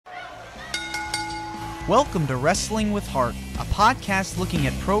Welcome to Wrestling with Heart, a podcast looking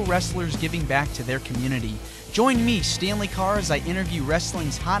at pro wrestlers giving back to their community. Join me, Stanley Carr, as I interview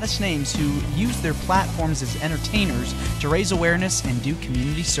wrestling's hottest names who use their platforms as entertainers to raise awareness and do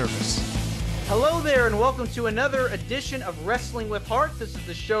community service. Hello there, and welcome to another edition of Wrestling with Heart. This is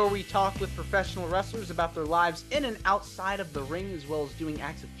the show where we talk with professional wrestlers about their lives in and outside of the ring, as well as doing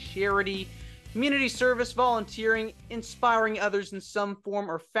acts of charity, community service, volunteering, inspiring others in some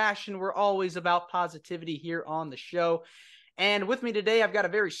form or fashion. We're always about positivity here on the show. And with me today, I've got a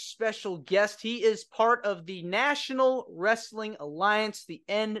very special guest. He is part of the National Wrestling Alliance, the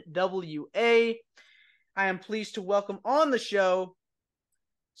NWA. I am pleased to welcome on the show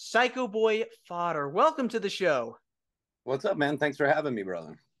Psycho Boy Fodder. Welcome to the show. What's up, man? Thanks for having me,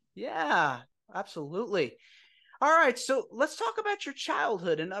 brother. Yeah, absolutely. All right, so let's talk about your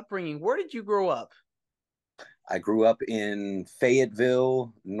childhood and upbringing. Where did you grow up? I grew up in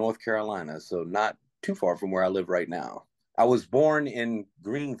Fayetteville, North Carolina, so not too far from where I live right now. I was born in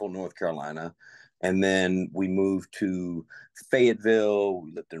Greenville, North Carolina, and then we moved to Fayetteville.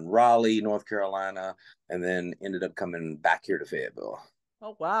 We lived in Raleigh, North Carolina, and then ended up coming back here to Fayetteville.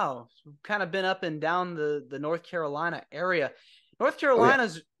 Oh, wow. So we've kind of been up and down the North Carolina area. North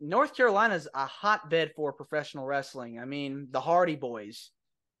Carolina's a hotbed for professional wrestling. I mean, the Hardy Boys,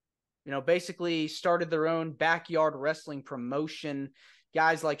 basically started their own backyard wrestling promotion.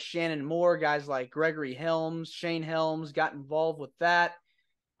 Guys like Shannon Moore, guys like Gregory Helms, Shane Helms got involved with that.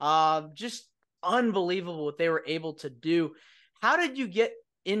 Just unbelievable what they were able to do. How did you get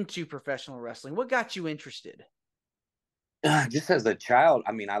into professional wrestling? What got you interested? Just as a child,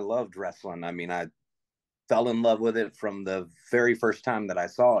 I loved wrestling. I fell in love with it from the very first time that I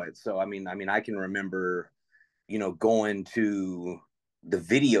saw it. So, I can remember, going to the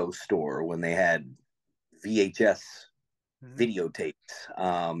video store when they had VHS videotapes.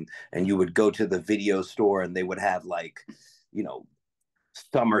 And you would go to the video store and they would have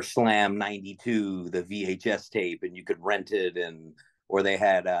SummerSlam 92, the VHS tape, and you could rent it, or they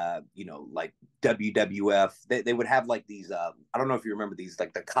had, like WWF. They would have these, I don't know if you remember these,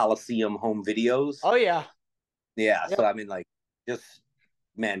 like the Coliseum home videos. Oh, yeah. Yeah. Yep. So, just,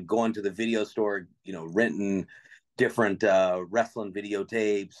 man, going to the video store, renting different wrestling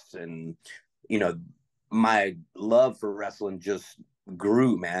videotapes, and, my love for wrestling just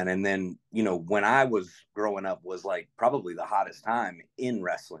grew, man. And then, when I was growing up was probably the hottest time in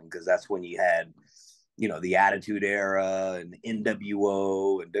wrestling, because that's when you had, the Attitude Era and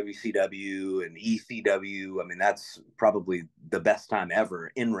NWO and WCW and ECW. That's probably the best time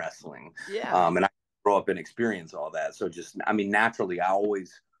ever in wrestling. Yeah. And I grow up and experience all that. So just, naturally, I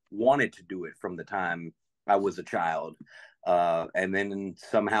always wanted to do it from the time I was a child. And then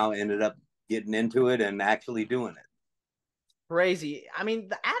somehow ended up getting into it and actually doing it. Crazy.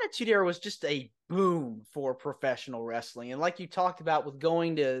 The Attitude Era was just a boom for professional wrestling. And like you talked about with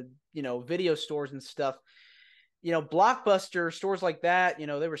going to, video stores and stuff, Blockbuster stores like that,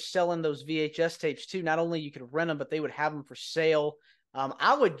 they were selling those VHS tapes too. Not only you could rent them, but they would have them for sale.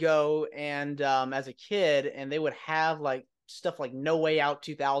 I would go and as a kid, and they would have stuff like No Way Out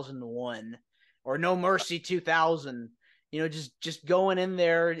 2001 or No Mercy 2000. Just going in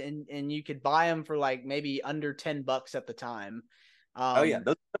there and you could buy them for maybe under $10 at the time. Oh yeah,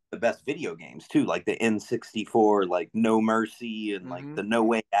 those are the best video games too, like the N64, like No Mercy, and like the No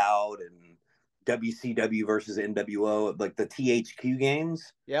Way Out, and WCW versus NWO, like the THQ games.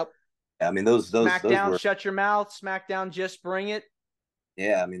 Yep. Those SmackDown, were, Shut Your Mouth, SmackDown, Just Bring It.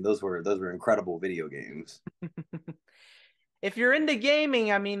 Yeah, those were incredible video games. If you're into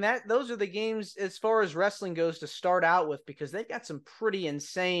gaming, those are the games as far as wrestling goes to start out with, because they've got some pretty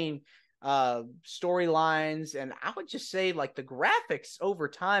insane storylines, and I would just say the graphics over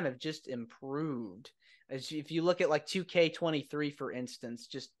time have just improved. As if you look at 2K23, for instance,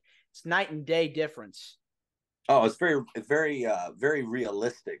 it's night and day difference. Oh, it's very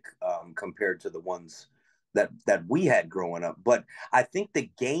realistic compared to the ones that we had growing up. But I think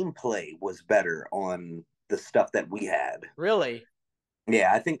the gameplay was better on the stuff that we had. Really?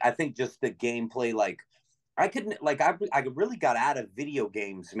 Yeah, I think just the gameplay, I really got out of video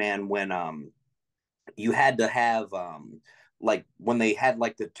games, man, when you had to have when they had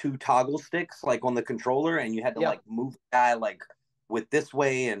the two toggle sticks on the controller, and you had to move the guy with this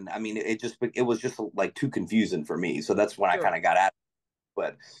way, and it was just too confusing for me. So that's when I kind of got out.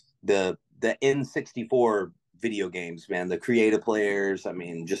 But the N64 video games, man, the creative players,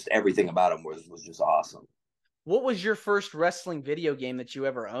 just everything about them was just awesome. What was your first wrestling video game that you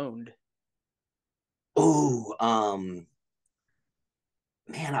ever owned? Oh,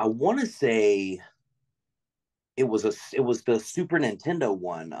 man, I want to say it was the Super Nintendo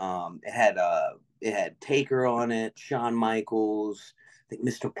one. It had it had Taker on it, Shawn Michaels. I think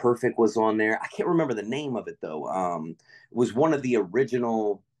Mr. Perfect was on there. I can't remember the name of it though. It was one of the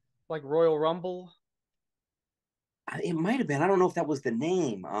original. Like Royal Rumble. It might have been. I don't know if that was the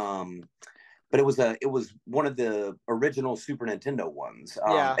name. But it was one of the original Super Nintendo ones.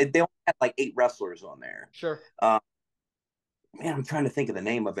 Yeah, They only had like 8 wrestlers on there. sure. Man, I'm trying to think of the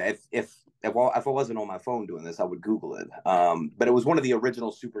name of it. If I wasn't on my phone doing this, I would Google it. But it was one of the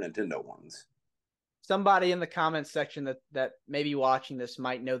original Super Nintendo ones. Somebody in the comments section that may be watching this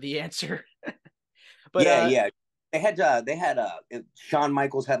might know the answer. But Yeah, yeah. Shawn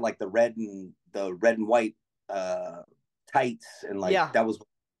Michaels had like the red and white tights, and like yeah, that was when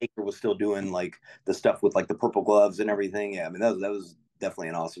Taker was still doing like the stuff with like the purple gloves and everything. Yeah, I mean that was definitely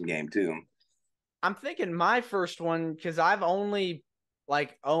an awesome game too. I'm thinking my first one because I've only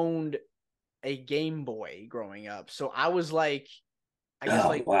like owned a Game Boy growing up. So I was like, I guess Oh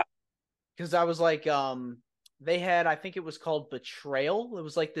like wow. because I was like, they had, I think it was called Betrayal. It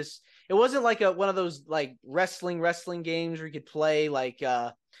was like this. It wasn't like a one of those like wrestling games where you could play like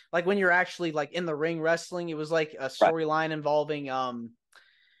when you're actually like in the ring wrestling. It was like a Right. storyline involving I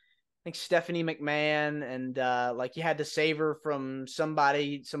think Stephanie McMahon and like you had to save her from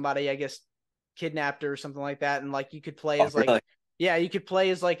somebody I guess kidnapped her or something like that, and like you could play Oh as like really? yeah, you could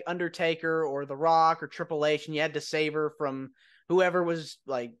play as like Undertaker or The Rock or Triple H, and you had to save her from whoever was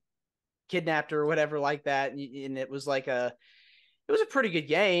like kidnapped her or whatever like that, and it was like it was a pretty good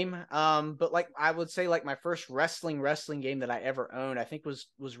game. But like I would say like my first wrestling game that I ever owned, I think was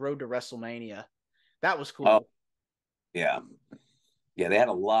Road to WrestleMania. That was Oh cool. yeah. Yeah, they had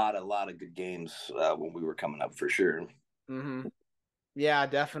a lot of good games when we were coming up for sure. Mm-hmm. Yeah,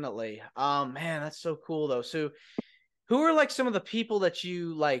 definitely. Man, that's so cool though. So, who are like some of the people that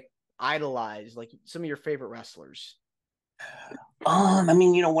you like idolize, like some of your favorite wrestlers? I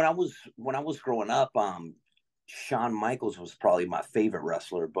mean, when I was growing up, Shawn Michaels was probably my favorite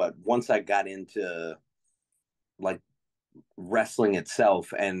wrestler. But once I got into like wrestling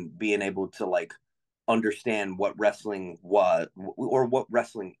itself and being able to like understand what wrestling was or what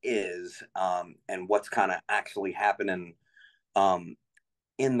wrestling is, and what's kind of actually happening um,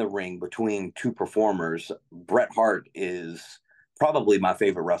 in the ring between two performers, Bret Hart is probably my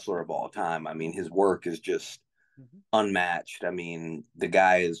favorite wrestler of all time. I mean, his work is just Mm-hmm. unmatched. I mean, the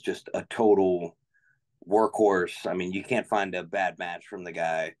guy is just a total workhorse. I mean, you can't find a bad match from the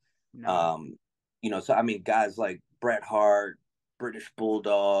guy. No. Um, so I mean, guys like Bret Hart, British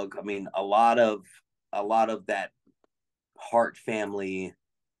Bulldog. I mean, a lot of that Hart family.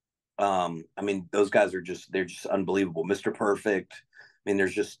 I mean, those guys they're just unbelievable. Mr. Perfect. I mean,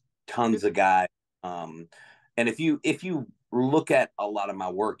 there's just tons of guys. Um, and if you look at a lot of my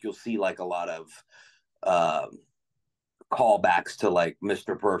work, you'll see like a lot of uh, callbacks to like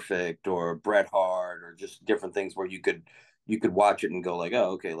Mr. Perfect or Bret Hart or just different things where you could watch it and go like,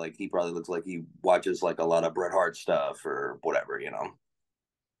 oh, okay, like he probably looks like he watches like a lot of Bret Hart stuff or whatever.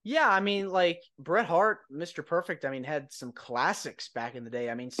 Yeah, I mean, like Bret Hart, Mr. Perfect, I mean, had some classics back in the day.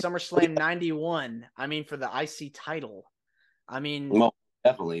 I mean, SummerSlam '91. I mean, for the IC title. I mean, Well,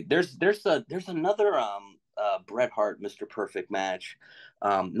 definitely. There's another Bret Hart Mr. Perfect match,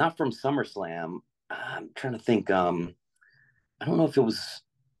 not from SummerSlam. I'm trying to think. I don't know if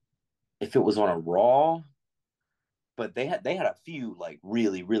it was on a Raw, but they had a few like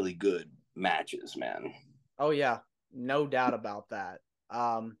really really good matches, man. oh yeah, no doubt about that.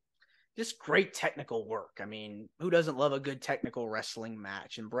 Um, just great technical work. I mean, who doesn't love a good technical wrestling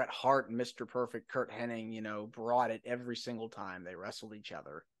match? And Bret Hart and Mr. Perfect, Kurt Hennig, brought it every single time they wrestled each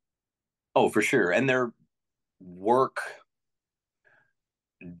other. Oh, for sure. And their work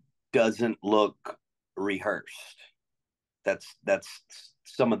doesn't look rehearsed. That's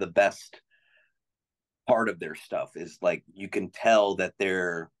some of the best part of their stuff is like you can tell that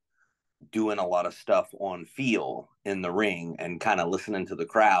they're doing a lot of stuff on feel in the ring and kind of listening to the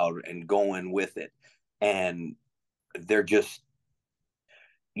crowd and going with it. And they're just,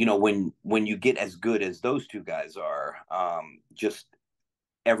 when you get as good as those two guys are, just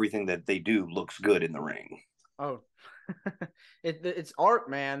everything that they do looks good in the ring. Oh, it's art,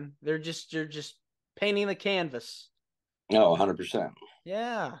 man. They're just painting the canvas. Oh, 100%.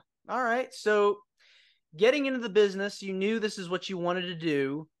 Yeah. All right. So getting into the business, you knew this is what you wanted to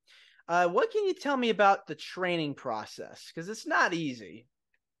do. What can you tell me about the training process? Because it's not easy.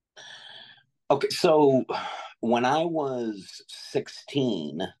 Okay, so when I was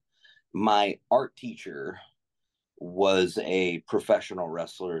 16, my art teacher was a professional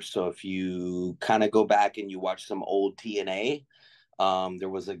wrestler. So if you kind of go back and you watch some old TNA, there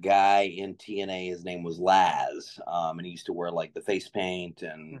was a guy in TNA. His name was Laz, and he used to wear like the face paint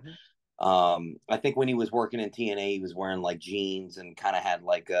and Mm-hmm. I think when he was working in TNA, he was wearing like jeans and kind of had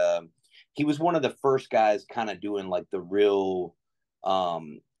like he was one of the first guys kind of doing like the real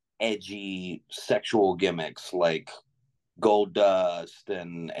um edgy sexual gimmicks like gold dust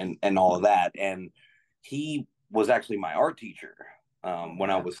and all of that. And he was actually my art teacher when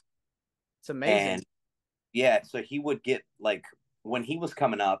I Yeah. was, It's amazing. and yeah, so he would get like when he was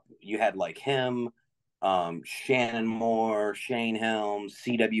coming up, you had like him, Shannon Moore, Shane Helms,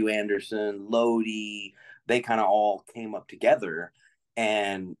 C.W. Anderson, Lodi. They kind of all came up together,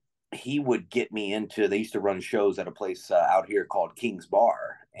 and he would get me into. They used to run shows at a place out here called King's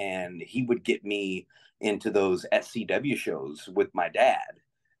Bar, and he would get me into those SCW shows with my dad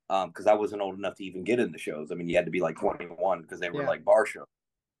because I wasn't old enough to even get in the shows. I mean, you had to be like 21 because they were Yeah. like bar shows.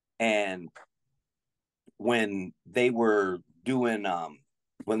 And when they were doing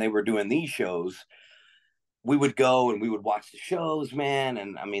these shows, we would go and we would watch the shows, man.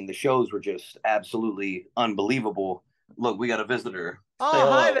 And I mean, the shows were just absolutely unbelievable. Look, we got a visitor. Say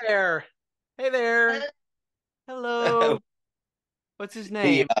Oh, hi hello. there. Hey there. Hello. What's his He,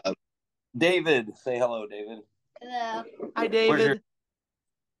 name? David. Say hello, David. Hello. Hi, Where's your? David.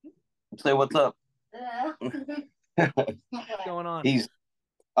 Say what's up. Hello. What's going on? He's.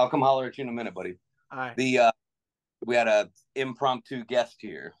 I'll come holler at you in a minute, buddy. Hi. The we had a impromptu guest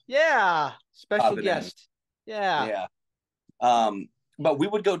here. Yeah. Special Popping in. guest. Yeah. Yeah. But we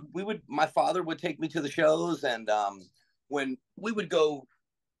would go. My father would take me to the shows, and when we would go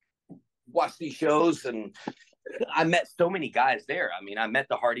watch these shows, and I met so many guys there. I mean, I met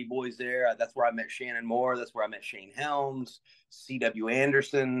the Hardy Boys there. That's where I met Shannon Moore. That's where I met Shane Helms, C.W.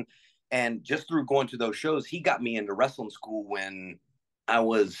 Anderson. And just through going to those shows, he got me into wrestling school when I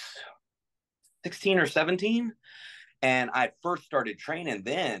was 16 or 17. And I first started training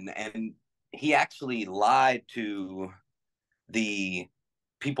then. And he actually lied to the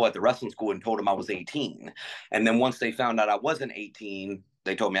people at the wrestling school and told them I was 18. And then once they found out I wasn't 18,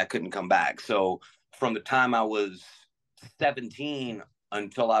 they told me I couldn't come back. So from the time I was 17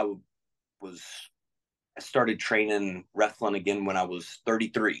 until I started training wrestling again when I was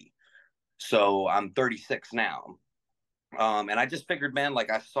 33. So I'm 36 now. And I just figured, man,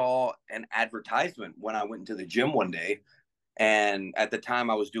 like I saw an advertisement when I went into the gym one day. And at the time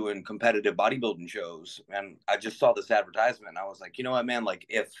I was doing competitive bodybuilding shows, and I just saw this advertisement and I was like, you know what, man, like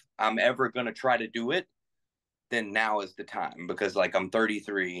if I'm ever going to try to do it, then now is the time because like I'm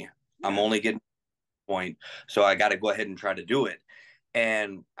 33. I'm only getting to the point. So I got to go ahead and try to do it.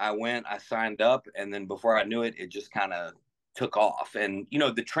 And I signed up, and then before I knew it, it just kind of took off. And, you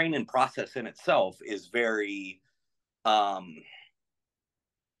know, the training process in itself is very, I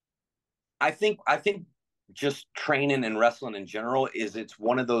think just training and wrestling in general it's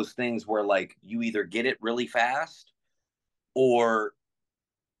one of those things where like you either get it really fast or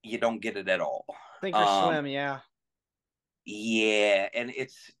you don't get it at all. Think or swim. Yeah. Yeah, and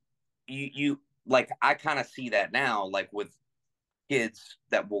it's you like I kind of see that now like with kids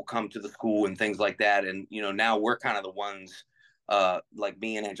that will come to the school and things like that. And you know, now we're kind of the ones like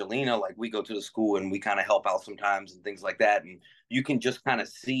me and Angelina, like we go to the school and we kind of help out sometimes and things like that. And you can just kind of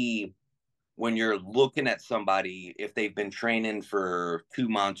see when you're looking at somebody, if they've been training for 2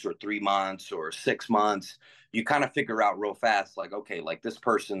 months or 3 months or 6 months, you kind of figure out real fast, like, okay, like this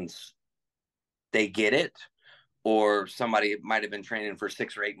person's, they get it. Or somebody might have been training for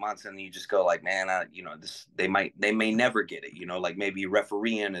 6 or 8 months, and you just go like, man, you know, they may never get it. You know, like maybe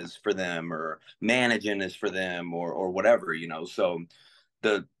refereeing is for them, or managing is for them, or whatever. You know, so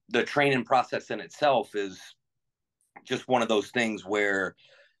the training process in itself is just one of those things where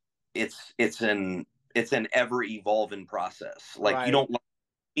it's an ever evolving process. Like Right.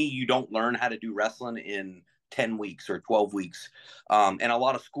 you don't learn how to do wrestling in 10 weeks or 12 weeks. And a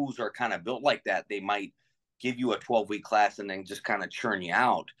lot of schools are kind of built like that. They might give you a 12-week class and then just kind of churn you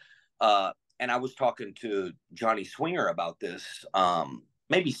out. And I was talking to Johnny Swinger about this.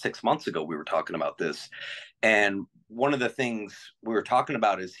 Maybe 6 months ago, we were talking about this. And one of the things we were talking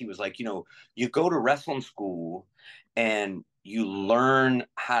about is he was like, you know, you go to wrestling school and you learn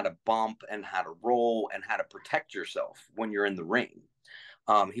how to bump and how to roll and how to protect yourself when you're in the ring.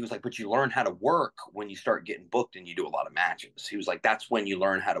 He was like, but you learn how to work when you start getting booked and you do a lot of matches. He was like, that's when you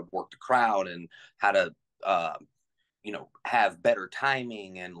learn how to work the crowd and how to, you know, have better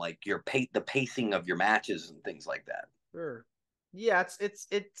timing and like the pacing of your matches and things like that. Sure. Yeah.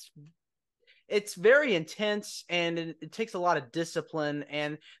 It's very intense, and it takes a lot of discipline.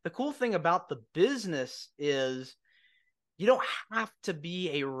 And the cool thing about the business is you don't have to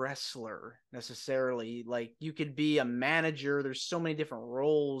be a wrestler necessarily. Like you could be a manager. There's so many different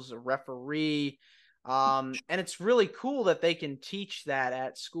roles, a referee, And it's really cool that they can teach that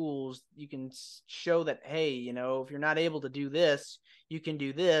at schools. You can show that, hey, if you're not able to do this, you can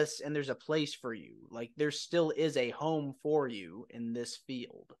do this, and there's a place for you. Like there still is a home for you in this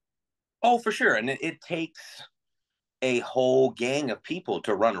field. Oh, for sure. And it takes a whole gang of people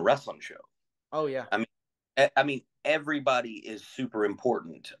to run a wrestling show. Oh yeah. I mean, everybody is super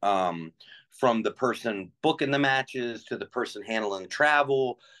important. From the person booking the matches to the person handling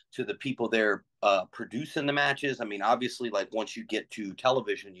travel to the people there producing the matches. I mean, obviously, like once you get to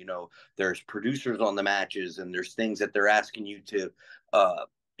television, there's producers on the matches and there's things that they're asking you to,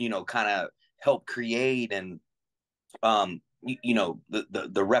 kind of help create and the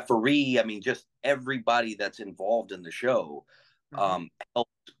referee. I mean, just everybody that's involved in the show Mm-hmm.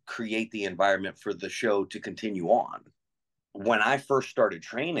 helped create the environment for the show to continue on. When I first started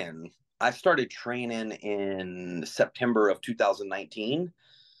training, I started training in September of 2019,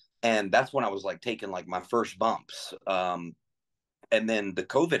 and that's when I was like taking like my first bumps. And then the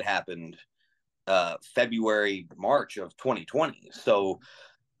COVID happened February, March of 2020. So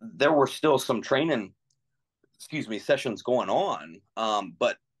there were still some training, sessions going on.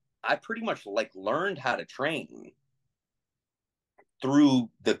 But I pretty much like learned how to train through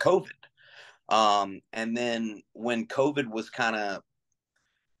the COVID. And then when COVID was kind of,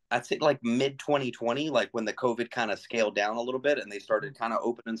 I'd say like mid 2020, like when the COVID kind of scaled down a little bit and they started kind of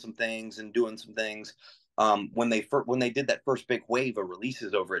opening some things and doing some things. When they did that first big wave of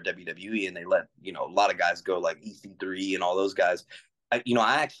releases over at WWE and they let a lot of guys go like EC3 and all those guys, I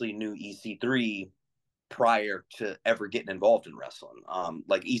actually knew EC3 prior to ever getting involved in wrestling.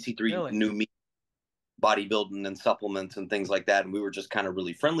 Like EC3 Really? knew me bodybuilding and supplements and things like that, and we were just kind of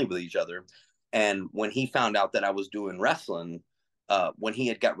really friendly with each other. And when he found out that I was doing wrestling, when he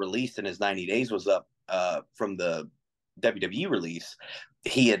had got released and his 90 days was up from the WWE release,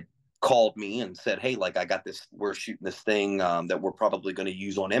 he had called me and said, hey, like I got this, we're shooting this thing that we're probably going to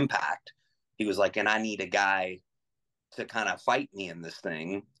use on Impact. He was like, and I need a guy to kind of fight me in this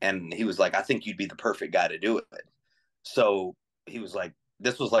thing. And he was like, I think you'd be the perfect guy to do it. So he was like,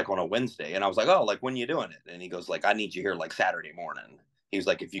 this was like on a Wednesday. And I was like, oh, like when you doing it? And he goes like, I need you here like Saturday morning. He was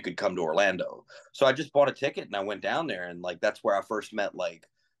like, if you could come to Orlando. So I just bought a ticket and I went down there. And like, that's where I first met like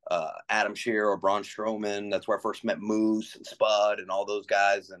Adam Scherr or Braun Strowman. That's where I first met Moose and Spud and all those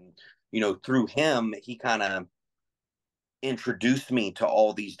guys. And, through him, he kind of introduced me to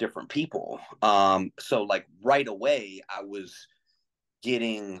all these different people. So like right away, I was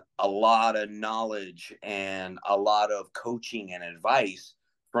getting a lot of knowledge and a lot of coaching and advice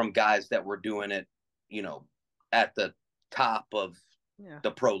from guys that were doing it, at the top of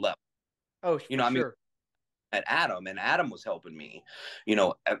the pro level. Oh, for I mean, sure. at Adam, and Adam was helping me.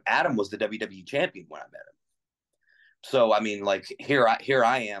 Adam was the WWE champion when I met him. So I mean, like here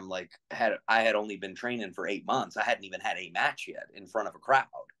I am. Like I had only been training for 8 months. I hadn't even had a match yet in front of a crowd,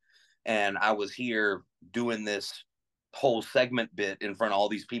 and I was here doing this whole segment bit in front of all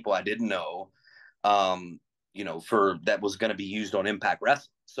these people I didn't know, for that was going to be used on Impact Wrestling.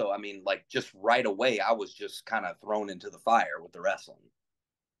 So I mean, like just right away, I was just kind of thrown into the fire with the wrestling.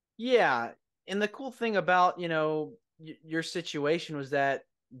 Yeah, and the cool thing about your situation was that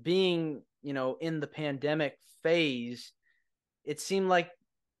being in the pandemic phase, it seemed like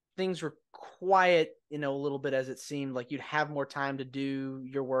things were quiet, a little bit, as it seemed like you'd have more time to do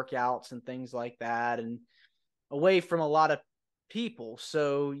your workouts and things like that, and away from a lot of people.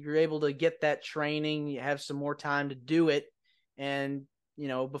 So you're able to get that training, you have some more time to do it, and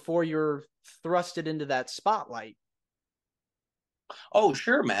before you're thrusted into that spotlight. Oh,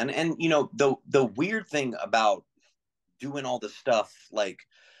 sure, man. And the weird thing about doing all the stuff like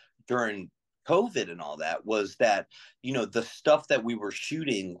during COVID and all that was that, the stuff that we were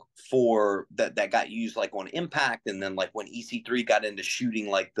shooting for that got used like on Impact, and then like when EC3 got into shooting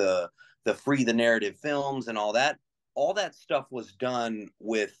like the Free the Narrative films and all that stuff was done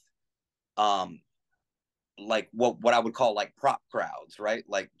with like what I would call like prop crowds, right?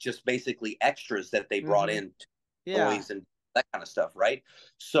 Like just basically extras that they brought Mm-hmm. in, Yeah. noise and that kind of stuff, right?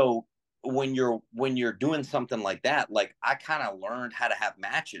 So when you're doing something like that, like I kind of learned how to have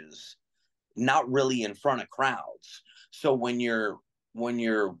matches not really in front of crowds. So when you're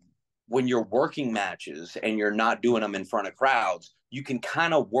working matches and you're not doing them in front of crowds, you can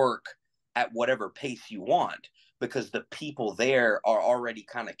kind of work at whatever pace you want because the people there are already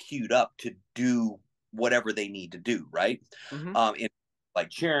kind of queued up to do whatever they need to do, right? Mm-hmm. In like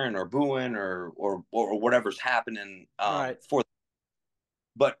cheering or booing or whatever's happening Right. for.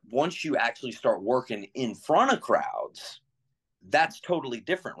 But once you actually start working in front of crowds, that's totally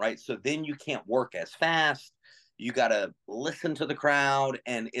different, right? So then you can't work as fast. you got to listen to the crowd,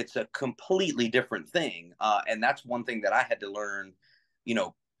 and it's a completely different thing. And that's one thing that I had to learn,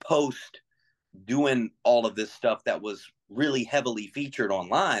 post doing all of this stuff that was really heavily featured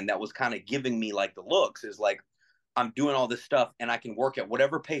online, that was kind of giving me like the looks, is like, I'm doing all this stuff and I can work at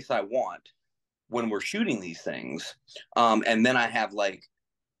whatever pace I want when we're shooting these things. And then I have like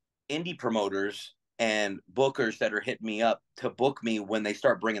indie promoters and bookers that are hitting me up to book me when they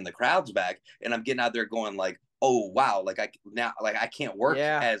start bringing the crowds back. And I'm getting out there going like, oh, wow. Like I can't work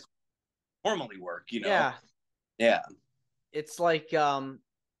as normally work. Yeah. Yeah. It's like,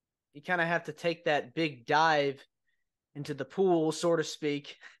 you kind of have to take that big dive into the pool, so to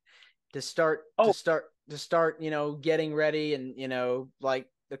speak, to start, getting ready. And, like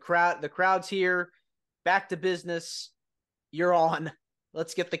the crowd's here, back to business. You're on.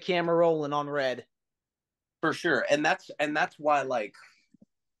 Let's get the camera rolling on red. For sure. And that's why, like,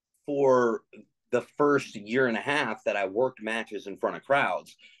 for the first year and a half that I worked matches in front of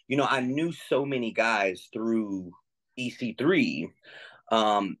crowds, I knew so many guys through EC3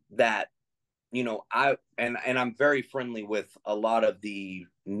 that, I'm very friendly with a lot of the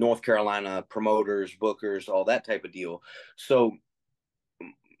North Carolina promoters, bookers, all that type of deal. So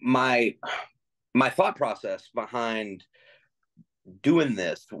my thought process behind doing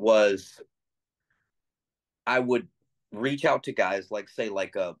this was, I would reach out to guys like, say,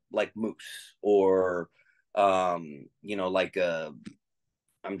 like Moose, or I'm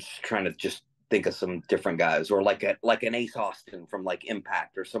just trying to just think of some different guys, or like an Ace Austin from like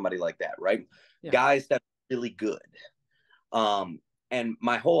Impact or somebody like that, right? Yeah. Guys that are really good. And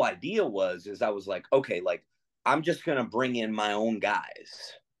my whole idea is I was like, okay, like, I'm just gonna bring in my own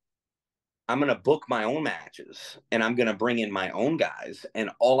guys. I'm going to book my own matches, and I'm going to bring in my own guys, and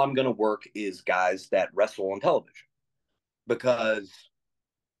all I'm going to work is guys that wrestle on television. Because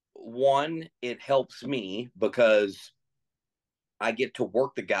one, it helps me because I get to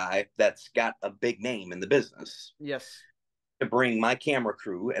work the guy that's got a big name in the business. Yes. To bring my camera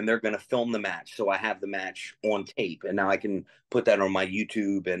crew, and they're going to film the match. So I have the match on tape, and now I can put that on my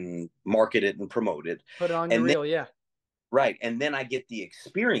YouTube and market it and promote it. Put it on your reel, yeah. Right. And then I get the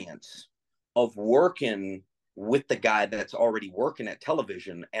experience of working with the guy that's already working at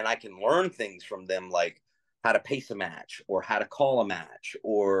television, and I can learn things from them, like how to pace a match, or how to call a match,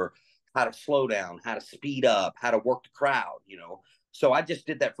 or how to slow down, how to speed up, how to work the crowd. So I just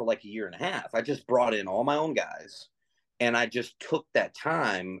did that for like a year and a half. I just brought in all my own guys, and I just took that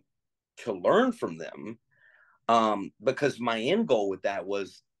time to learn from them, because my end goal with that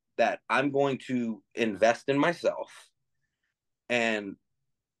was that I'm going to invest in myself and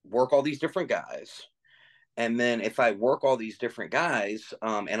work all these different guys. And then if I work all these different guys,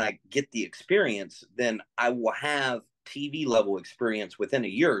 and I get the experience, then I will have TV level experience within a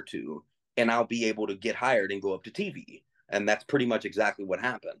year or two, and I'll be able to get hired and go up to TV. And that's pretty much exactly what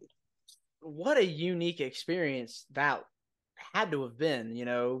happened. What a unique experience that had to have been.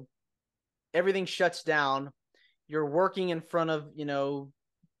 Everything shuts down. You're working in front of,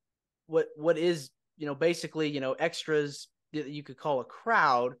 what is, basically, extras that you could call a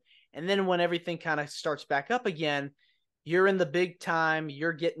crowd. And then when everything kind of starts back up again, you're in the big time,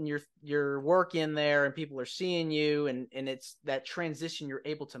 you're getting your work in there, and people are seeing you, and it's that transition you're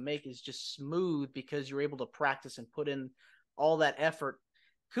able to make is just smooth because you're able to practice and put in all that effort.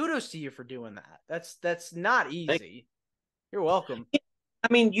 Kudos to you for doing that. That's not easy. You're welcome.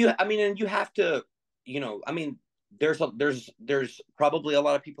 And you have to, there's probably a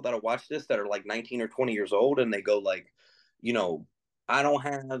lot of people that'll watch this that are like 19 or 20 years old, and they go like, I don't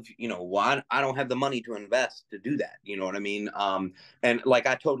have, I don't have the money to invest to do that. You know what I mean? And like,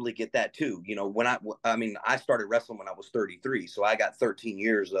 I totally get that too. When I started wrestling when I was 33. So I got 13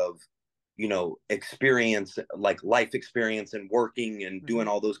 years of, experience, like life experience, and working and doing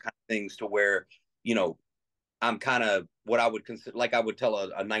all those kind of things, to where, I'm kind of what I would consider, like I would tell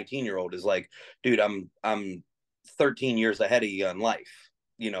a 19-year-old is like, dude, I'm 13 years ahead of you in life,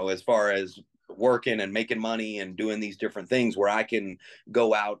 as far as working and making money and doing these different things, where I can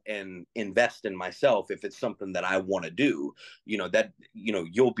go out and invest in myself if it's something that I want to do, that,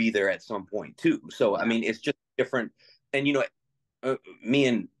 you'll be there at some point too. So, yeah. I mean, it's just different. And, me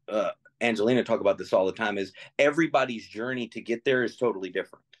and Angelina talk about this all the time, is everybody's journey to get there is totally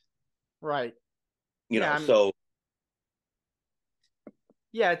different. Right. So.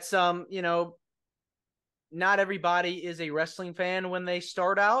 Yeah, it's, not everybody is a wrestling fan when they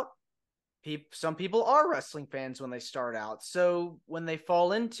start out. Some people are wrestling fans when they start out. So when they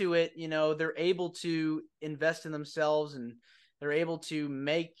fall into it, they're able to invest in themselves, and they're able to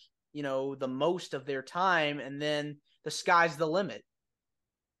make, the most of their time, and then the sky's the limit.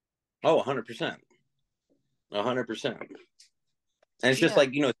 Oh, 100%. 100%. And it's just Yeah.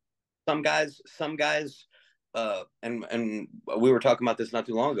 like, some guys, and we were talking about this not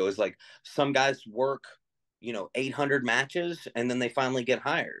too long ago, is like some guys work, 800 matches and then they finally get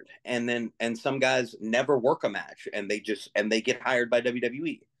hired. And some guys never work a match and they get hired by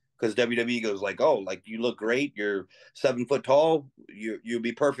WWE because WWE goes like, oh, like you look great. You're 7 foot tall. You'll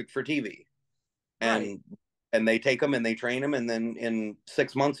be perfect for TV. Right. And they take them and they train them. And then in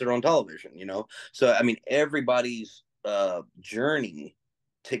 6 months they're on television. So, I mean, everybody's journey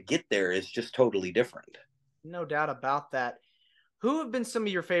to get there is just totally different. No doubt about that. Who have been some of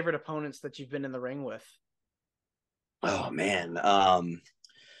your favorite opponents that you've been in the ring with? Oh man.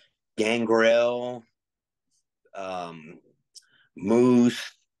 Gangrel, um,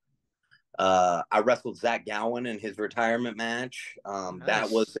 Moose. I wrestled Zach Gowen in his retirement match. That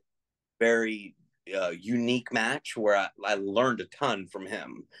was Nice. a very unique match where I learned a ton from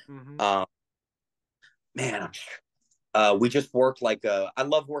him. Mm-hmm. Um, man, we just worked like I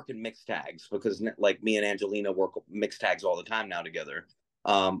love working mixed tags because like me and Angelina work mixed tags all the time now together.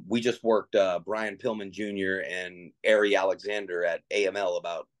 We just worked Brian Pillman Jr. and Ari Alexander at AML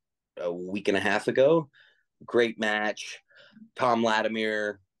about a week and a half ago. Great match. Tom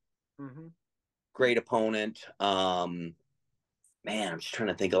Latimer, Mm-hmm. great opponent. Man, I'm just trying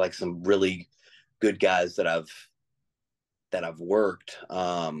to think of like some really good guys that I've worked.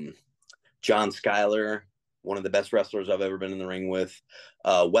 John Schuyler, one of the best wrestlers I've ever been in the ring with.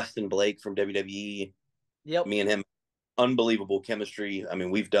 Weston Blake from WWE. Yep. Me and him, unbelievable chemistry. I mean,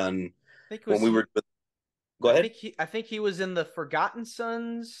 we've done I think when was we were. he Go ahead. I think he was in the Forgotten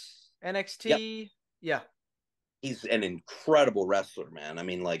Sons Yep, NXT. Yeah. he's an incredible wrestler, man. I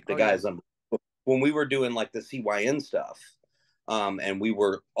mean, like the Oh yeah. guy's when we were doing like the CYN stuff, and we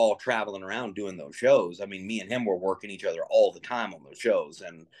were all traveling around doing those shows. I mean, me and him were working each other all the time on those shows,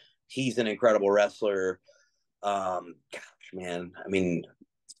 and he's an incredible wrestler. Gosh, man, I mean,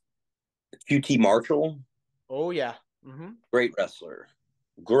 QT Marshall, Oh yeah. Mm-hmm. great wrestler,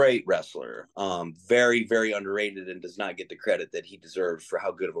 great wrestler. Very, very underrated and does not get the credit that he deserves for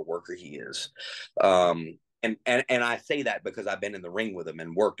how good of a worker he is. And I say that because I've been in the ring with him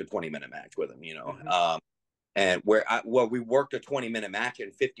and worked a 20-minute match with him. Mm-hmm. And we worked a 20-minute match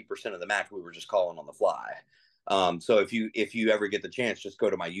and 50% of the match we were just calling on the fly. So if you ever get the chance, just go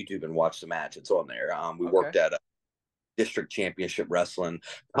to my YouTube and watch the match. It's on there. We Okay. worked at a district championship wrestling.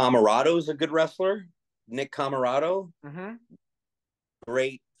 Camarado is a good wrestler. Nick Camarado, Mm-hmm.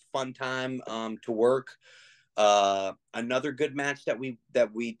 great fun time to work. Another good match that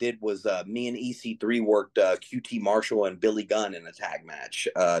we did was me and EC3 worked QT Marshall and Billy Gunn in a tag match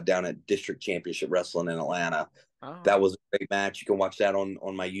down at District Championship Wrestling in Atlanta. Oh. That was a great match. You can watch that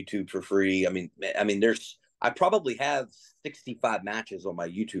on my YouTube for free. I mean, I probably have 65 matches on my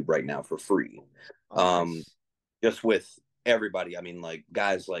YouTube right now for free. Oh, Um, nice. just with everybody. I mean, like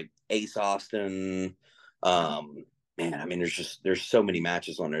guys like Ace Austin. Man, I mean, there's so many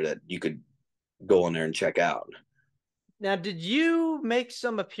matches on there that you could go on there and check out. Now, did you make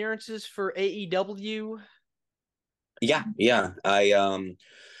some appearances for AEW? Yeah, yeah.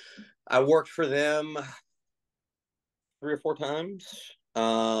 I worked for them 3 or 4 times.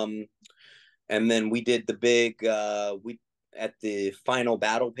 And then we did the big we at the final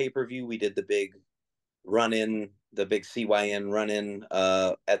battle pay-per-view, we did the big run in, the big CYN run in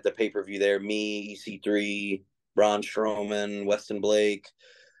at the pay-per-view there. Me, EC3, Braun Strowman, Weston Blake.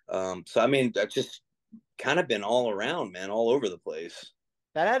 So I mean, I've just kind of been all around, man, all over the place.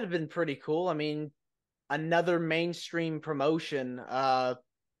 That had been pretty cool. I mean, another mainstream promotion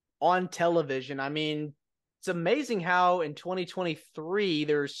on television. I mean, it's amazing how in 2023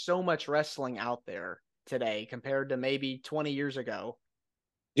 there's so much wrestling out there today compared to maybe 20 years ago.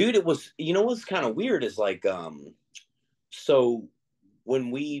 Dude, it was, what's kind of weird is like so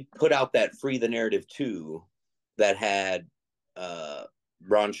when we put out that Free the Narrative 2 that had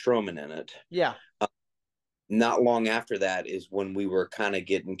Braun Strowman in it, Yeah. not long after that is when we were kind of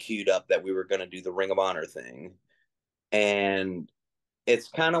getting queued up that we were going to do the Ring of Honor thing. And it's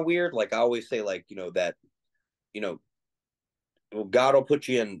kind of weird. Like I always say, like, that, you know, God will put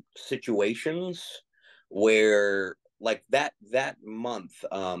you in situations where like that month,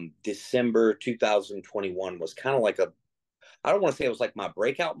 December 2021 was kind of like I don't want to say it was like my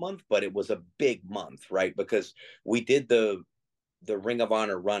breakout month, but it was a big month, right? Because we did the Ring of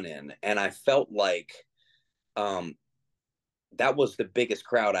Honor run in, and I felt like um that was the biggest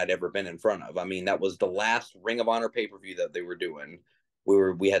crowd I'd ever been in front of. I mean, that was the last Ring of Honor pay-per-view that they were doing.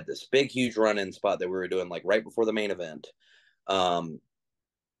 We had this big huge run in spot that we were doing like right before the main event. Um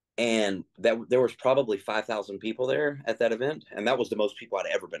and that there was probably 5,000 people there at that event, and that was the most people I'd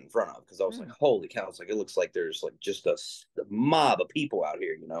ever been in front of, because I was like, Mm. holy cow, it's like it looks like there's like just a mob of people out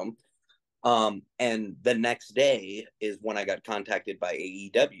here, you know. And the next day is when I got contacted by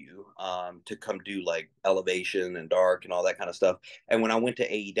AEW to come do like Elevation and Dark and all that kind of stuff. And when I went to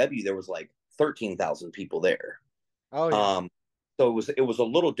AEW, there was like 13,000 people there. Oh yeah. Um, so it was a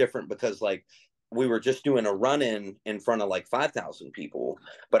little different, because like we were just doing a run in front of like 5,000 people,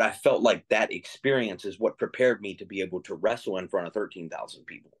 but I felt like that experience is what prepared me to be able to wrestle in front of 13,000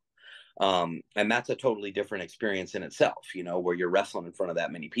 people. And that's a totally different experience in itself, you know, where you're wrestling in front of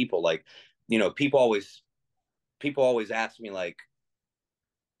that many people. Like, you know, people always ask me, like,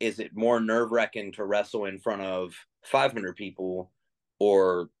 is it more nerve-wracking to wrestle in front of 500 people,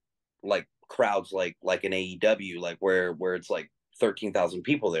 or like crowds like an AEW, like where it's like 13,000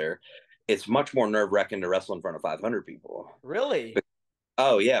 people there? It's much more nerve-wracking to wrestle in front of 500 people. Really?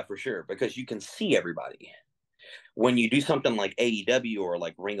 Oh yeah, for sure, because you can see everybody. When you do something like AEW or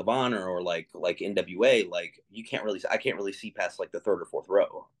like Ring of Honor or like NWA, like I can't really see past like the third or fourth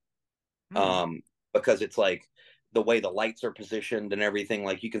row. Hmm. um, because it's like the way the lights are positioned and everything.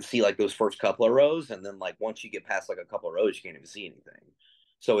 Like you can see like those first couple of rows, and then like once you get past like a couple of rows, you can't even see anything.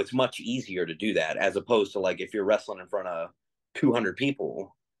 So it's much easier to do that, as opposed to like if you're wrestling in front of 200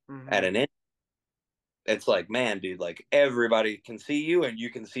 people at Hmm. an end. It's like, man, dude, like everybody can see you and you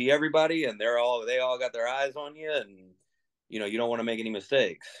can see everybody, and they all got their eyes on you, and you know you don't want to make any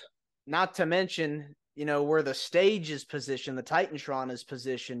mistakes. Not to mention, where the stage is positioned, the Titantron is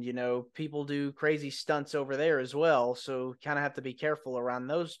positioned, people do crazy stunts over there as well. So kind of have to be careful around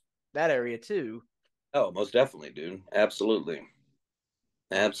that area too. Oh, most definitely, dude. Absolutely. Awesome.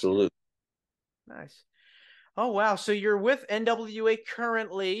 Absolutely. Nice. Oh wow. So you're with NWA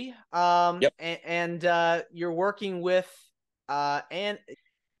currently, Yep. and you're working with and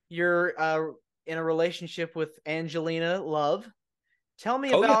you're in a relationship with Angelina Love. Tell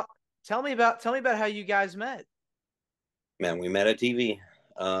me Oh yeah. about tell me about how you guys met. Man, we met at TV.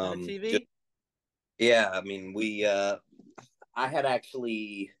 At a Just TV? yeah, I mean, I had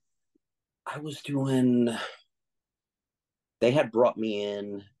actually, I was doing. They had brought me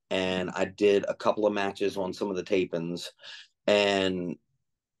in, and I did a couple of matches on some of the tapings, and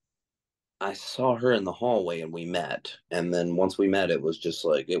I saw her in the hallway, and we met. And then once we met, it was just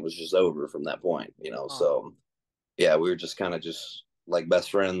over from that point, you know. Oh, So yeah, we were just kind of just like best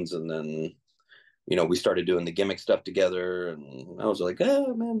friends, and then we started doing the gimmick stuff together, and I was like,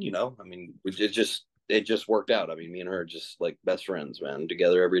 oh man, I mean, it just worked out. I mean, me and her are just like best friends, man,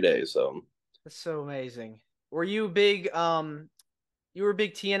 together every day. So that's so amazing. Were you a big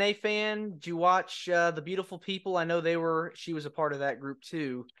TNA fan? Did you watch The Beautiful People? I know she was a part of that group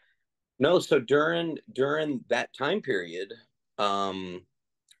too. no, so during that time period,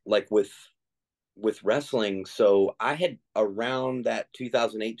 like with wrestling, so I had, around that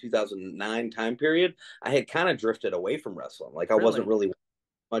 2008 2009 time period, I had kind of drifted away from wrestling. Like I wasn't Really? really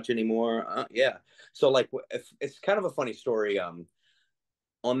much anymore. Yeah. So like it's kind of a funny story.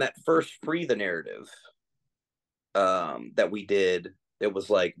 On that first Free the Narrative that we did, it was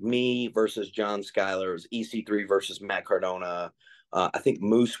like me versus John Schuyler. It was EC3 versus Matt Cardona. I think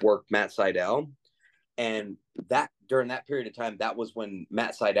Moose worked Matt Sydal. And that during that period of time, that was when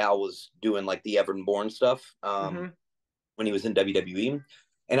Matt Sydal was doing like the Evan Bourne stuff, Mm-hmm. when he was in WWE.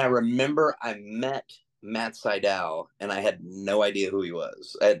 And I remember I met Matt Sydal, and I had no idea who he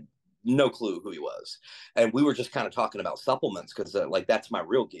was. I had no clue who he was. And we were just kind of talking about supplements, because like that's my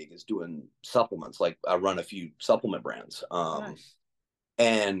real gig, is doing supplements. Like I run a few supplement brands. Nice.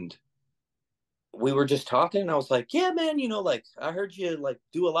 And we were just talking, and I was like, yeah, man, like I heard you like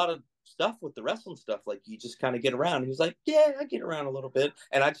do a lot of stuff with the wrestling stuff. Like you just kind of get around. And he was like, yeah, I get around a little bit.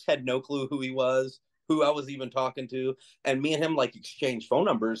 And I just had no clue who he was, who I was even talking to. And me and him like exchanged phone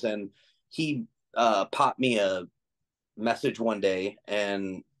numbers, and he popped me a message one day,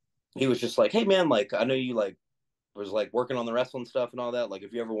 and he was just like, hey man, like I know you like was like working on the wrestling stuff and all that. Like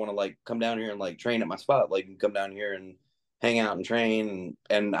if you ever want to like come down here and like train at my spot, like you can come down here and hang out and train.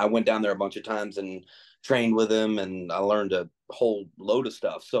 And I went down there a bunch of times and trained with him, and I learned a whole load of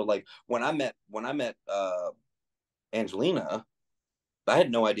stuff. So like when I met Angelina, I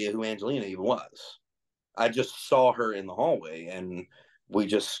had no idea who Angelina even was. I just saw her in the hallway, and we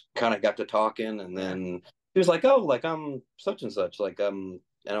just kind of got to talking, and Yeah. then he was like, oh, like I'm such and such, like and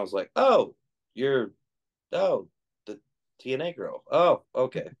I was like, oh, you're, oh, the TNA girl. Oh,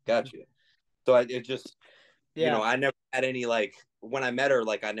 okay, got you. So it just, Yeah. I never had any like, when I met her,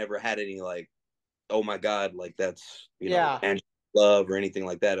 like I never had any like, oh my god, like that's Yeah. Angela Love or anything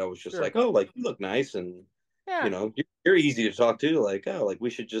like that. I was just like, Sure. oh, like you look nice, and You Yeah, know, you're easy to talk to. Like, oh, like we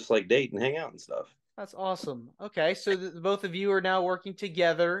should just like date and hang out and stuff. that's awesome. Okay, so both of you are now working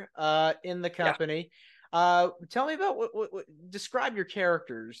together in the Yeah. company. Tell me about describe your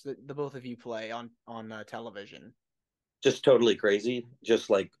characters that the both of you play on television. Just totally crazy. Just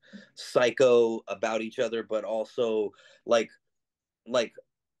like psycho about each other, but also like like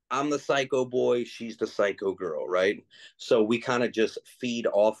I'm the psycho boy, she's the psycho girl, right? So we kind of just feed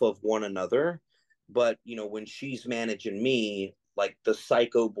off of one another. But, you know, when she's managing me, like the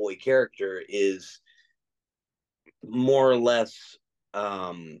psycho boy character is more or less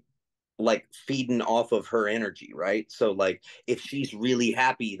like feeding off of her energy, right? So like if she's really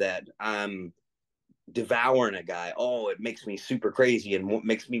happy that I'm devouring a guy, oh, it makes me super crazy and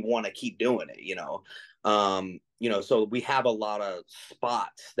makes me want to keep doing it, you know. You know, so we have a lot of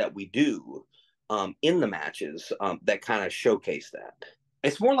spots that we do in the matches that kind of showcase that.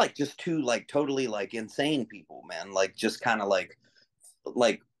 It's more like just two like totally like insane people, man. Like just kind of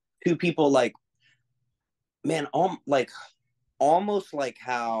like two people like man, like almost like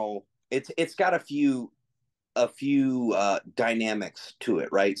how it's got a few dynamics to it,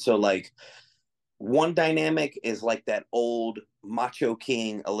 right? So like one dynamic is like that old macho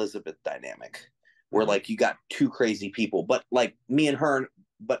king Elizabeth dynamic where Mm-hmm. like you got two crazy people, but like me and her,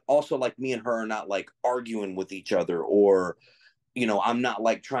 but also like me and her are not like arguing with each other, or you know, I'm not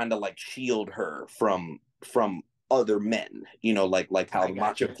like trying to like shield her from other men, you know, like how I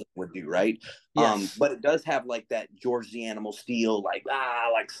macho gotcha. king would do, right? Yes. But it does have like that George the Animal Steel, like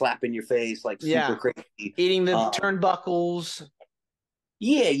slapping your face, like super Yeah. crazy. Eating the um turnbuckles.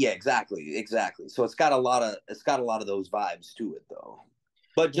 yeah, exactly. So it's got a lot of those vibes to it though.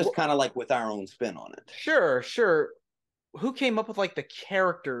 But just kind of like with our own spin on it. Sure, sure. Who came up with like the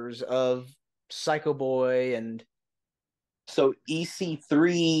characters of Psycho Boy and So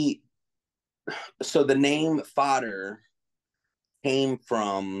EC3, so the name Fodder came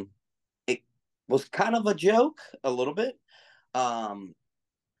from, it was kind of a joke a little bit. Um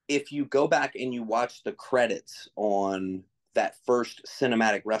if you go back and you watch the credits on that first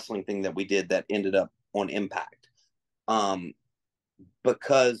cinematic wrestling thing that we did that ended up on Impact, um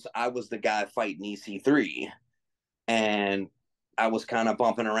because I was the guy fighting EC3, and I was kind of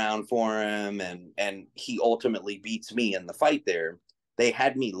bumping around for him, and he ultimately beats me in the fight there. They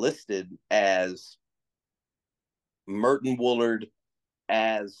had me listed as Merton Woolard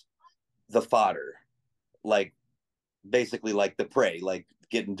as the fodder, like basically like the prey, like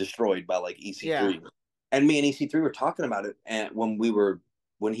getting destroyed by like yeah. EC3. And me and EC3 were talking about it, and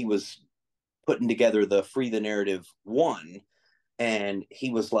when he was putting together the Free the Narrative one, and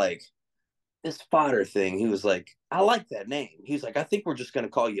he was like, this fodder thing. He was like, I like that name. He was like, I think we're just going to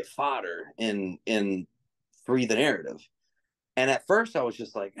call you fodder in Free the Narrative. And at first, I was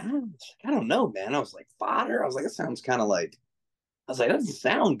just like, I don't know, man. I was like, fodder. I was like, that sounds kind of like. I was like, that doesn't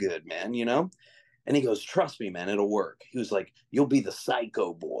sound good, man. You know. And he goes, trust me, man, it'll work. He was like, you'll be the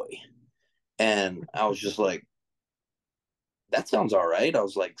psycho boy. And I was just like, that sounds all right. I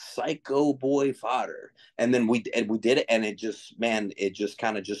was like, psycho boy fodder. And then we did it, and it just, man, it just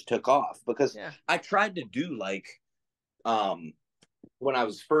kind of just took off because Yeah. I tried to do like um when I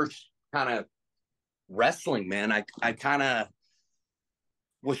was first kind of wrestling, man, I kind of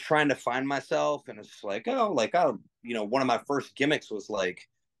was trying to find myself, and it's like, oh, you know, one of my first gimmicks was like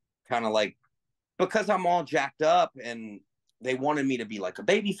kind of like, because I'm all jacked up, and they wanted me to be like a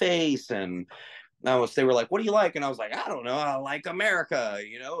baby face, and they were like, what do you like? And I was like, I don't know, I like America,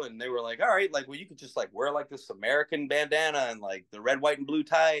 you know. And they were like, all right, like, well, you could just like wear like this American bandana and like the red, white, and blue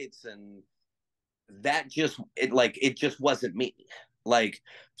tights. And that just, it just wasn't me. Like,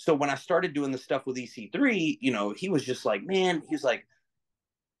 so when I started doing the stuff with EC3, you know, he was just like, man, he's like,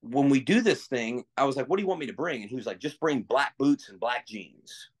 when we do this thing, I was like, what do you want me to bring? And he was like, just bring black boots and black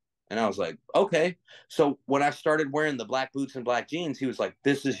jeans. And I was like, okay. So when I started wearing the black boots and black jeans, he was like,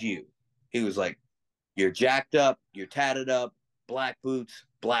 this is you. He was like, you're jacked up, you're tatted up, black boots,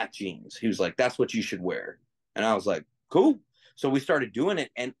 black jeans. He was like, that's what you should wear. And I was like, cool. So we started doing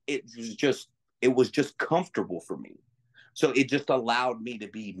it, and it was just comfortable for me. So it just allowed me to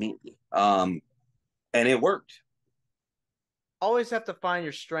be me. And it worked. Always have to find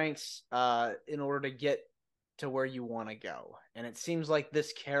your strengths in order to get to where you want to go. And it seems like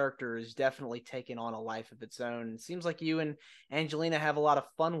this character is definitely taking on a life of its own. It seems like you and Angelina have a lot of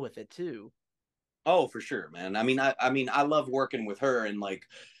fun with it too. Oh, for sure, man. I mean, I love working with her, and like,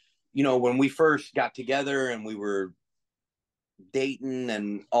 you know, when we first got together and we were dating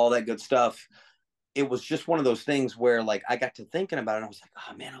and all that good stuff, it was just one of those things where like I got to thinking about it, and I was like,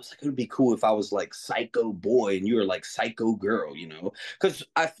 oh man, I was like, it would be cool if I was like psycho boy and you were like psycho girl, you know? Because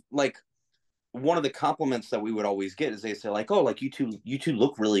I like one of the compliments that we would always get is they say like, oh, like you two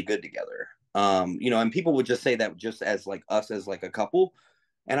look really good together. And people would just say that just as like us as like a couple.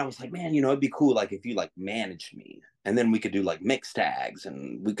 And I was like, man, it'd be cool like if you like managed me, and then we could do like mix tags,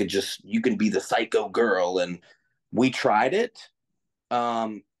 and you can be the psycho girl. And we tried it.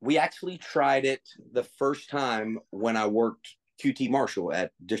 We actually tried it the first time when I worked QT Marshall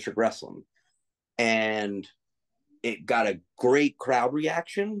at District Wrestling, and it got a great crowd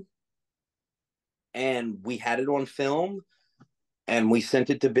reaction. And we had it on film, and we sent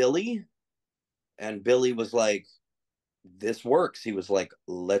it to Billy, and Billy was like, this works. He was like,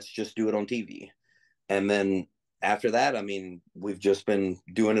 let's just do it on TV. And then after that, I mean, we've just been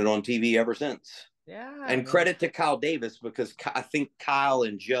doing it on TV ever since. Yeah. And credit to Kyle Davis, because I think Kyle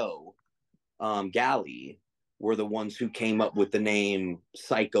and Joe Galley were the ones who came up with the name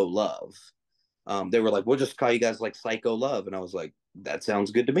Psycho Love. They were like, we'll just call you guys like Psycho Love. And I was like, that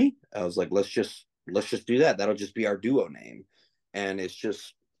sounds good to me. I was like, let's just do that. That'll just be our duo name. And it's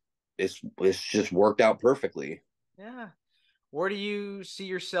just worked out perfectly. Yeah. Where do you see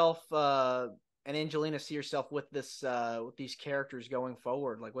yourself and Angelina see yourself with this with these characters going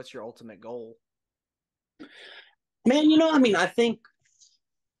forward? Like, what's your ultimate goal? Man, I mean, I think,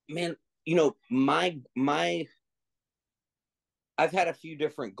 man, my I've had a few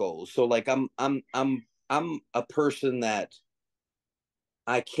different goals. So like I'm a person that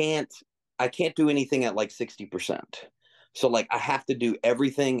I can't do anything at like 60%. So like I have to do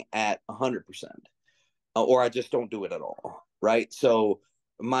everything at 100%, or I just don't do it at all. Right. So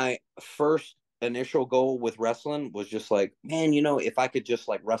my first initial goal with wrestling was just like, man, if I could just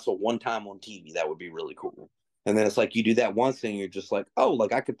like wrestle one time on TV, that would be really cool. And then it's like you do that once and you're just like, oh,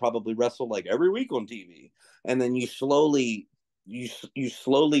 like I could probably wrestle like every week on TV. And then you slowly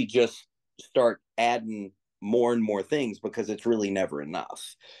just start adding more and more things because it's really never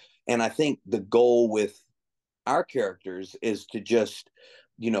enough. And I think the goal with our characters is to just,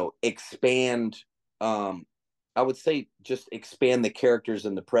 expand, I would say just expand the characters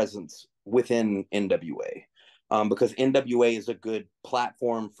and the presence within NWA. Because NWA is a good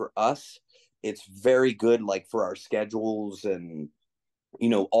platform for us. It's very good, like for our schedules and,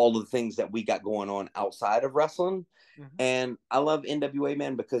 all the things that we got going on outside of wrestling. Mm-hmm. And I love NWA,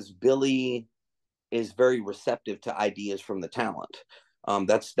 man, because Billy is very receptive to ideas from the talent.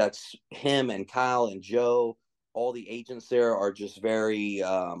 That's him and Kyle and Joe. All the agents there are just very,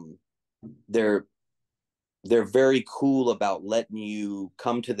 they're very cool about letting you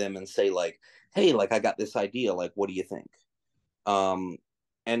come to them and say like, hey, like I got this idea, like what do you think? And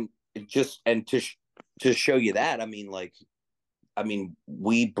to show you that, I mean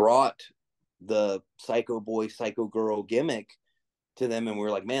we brought the psycho boy psycho girl gimmick to them, and we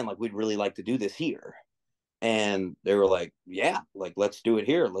were like, man, like we'd really like to do this here. And they were like, yeah, like let's do it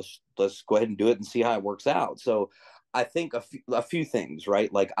here, let's go ahead and do it and see how it works out. So I think a few things,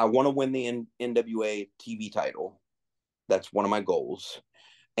 right? Like I want to win the NWA TV title. That's one of my goals.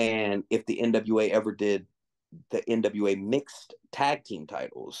 And if the NWA ever did the NWA mixed tag team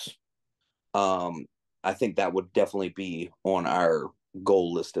titles, I think that would definitely be on our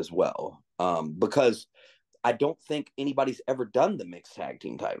goal list as well. Because I don't think anybody's ever done the mixed tag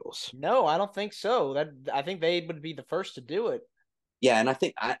team titles. No, I don't think so. I think they would be the first to do it. Yeah, and I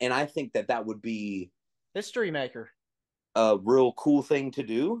think that would be history maker. A real cool thing to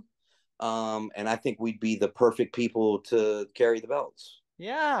do. And I think we'd be the perfect people to carry the belts.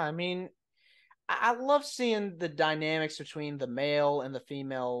 Yeah, I mean, I love seeing the dynamics between the male and the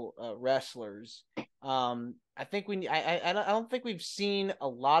female wrestlers. I think I don't think we've seen a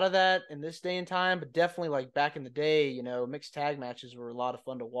lot of that in this day and time, but definitely like back in the day, mixed tag matches were a lot of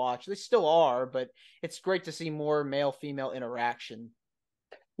fun to watch. They still are, but it's great to see more male female interaction.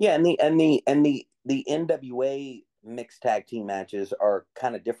 Yeah, and the NWA mixed tag team matches are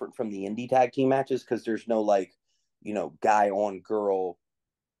kind of different from the indie tag team matches because there's no like, guy on girl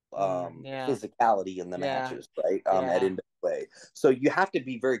physicality in the matches, right? At NWA. So you have to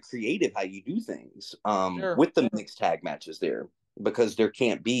be very creative how you do things with the mixed tag matches there, because there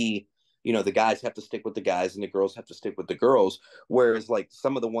can't be, the guys have to stick with the guys and the girls have to stick with the girls. Whereas like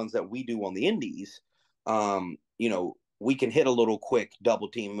some of the ones that we do on the indies, we can hit a little quick double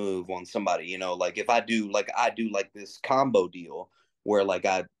team move on somebody, like if I do like this combo deal where like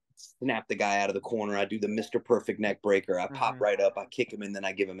I snap the guy out of the corner, I do the Mr. Perfect neck breaker, I pop right up, I kick him, and then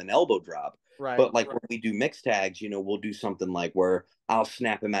I give him an elbow drop. Right. But like when we do mixed tags, we'll do something like where I'll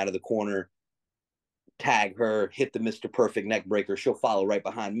snap him out of the corner, tag her, hit the Mr. Perfect neck breaker, she'll follow right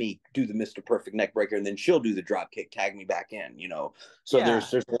behind me, do the Mr. Perfect neck breaker, and then she'll do the drop kick, tag me back in, So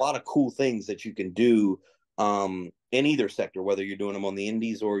there's a lot of cool things that you can do in either sector, whether you're doing them on the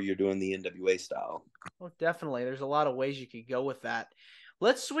indies or you're doing the NWA style. Oh, definitely. There's a lot of ways you could go with that.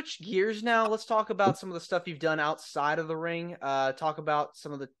 Let's switch gears now. Let's talk about some of the stuff you've done outside of the ring. Talk about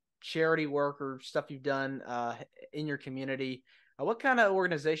some of the charity work or stuff you've done in your community. What kind of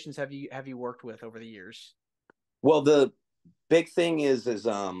organizations have you worked with over the years? Well, the big thing is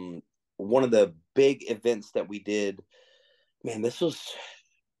one of the big events that we did. Man, this was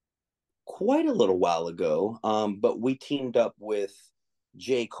quite a little while ago. But we teamed up with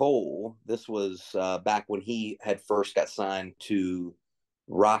J. Cole. This was back when he had first got signed to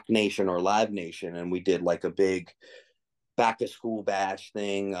Rock Nation or Live Nation, and we did like a big back to school bash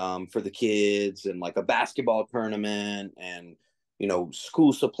thing for the kids, and like a basketball tournament, and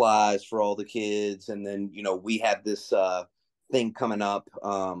school supplies for all the kids. And then we had this thing coming up,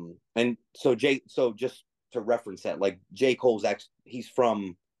 and so just to reference that, like J. Cole's he's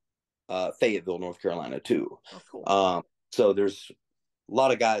from Fayetteville, North Carolina too. Oh, cool. So there's a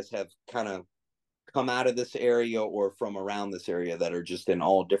lot of guys have kind of come out of this area or from around this area that are just in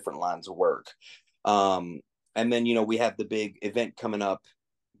all different lines of work. And then, we have the big event coming up,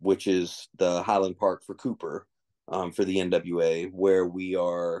 which is the Highland Park for Cooper, for the NWA, where we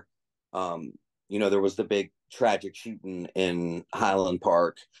are, there was the big tragic shooting in Highland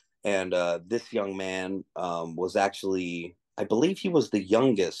Park. And this young man was actually, I believe he was the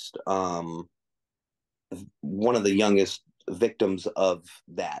youngest, one of the youngest victims of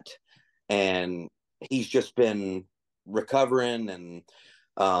that. And he's just been recovering, and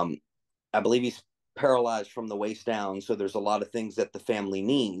I believe he's paralyzed from the waist down. So there's a lot of things that the family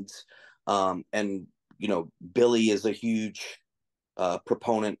needs. And, Billy is a huge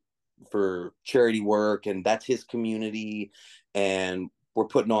proponent for charity work, and that's his community. And we're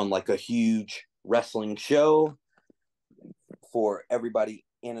putting on like a huge wrestling show for everybody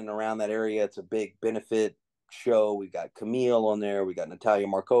in and around that area. It's a big benefit show. We got Camille on there, we got Natalia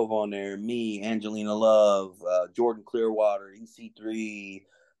Markova on there, me, Angelina Love, Jordan Clearwater, EC3,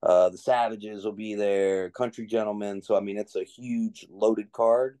 the Savages will be there, Country Gentlemen. So I mean, it's a huge loaded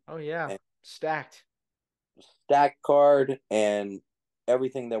card. Oh yeah, stacked card, and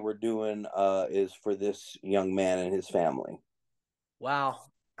everything that we're doing is for this young man and his family. Wow,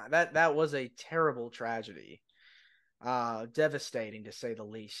 that was a terrible tragedy. Devastating to say the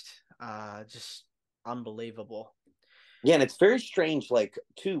least. Just unbelievable. Yeah, and it's very strange, like,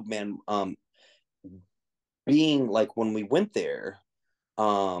 too, man, being like when we went there,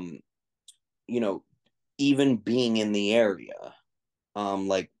 even being in the area,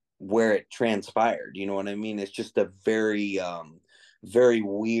 like where it transpired, you know what I mean? It's just a very very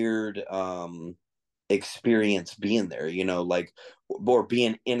weird experience being there, like, or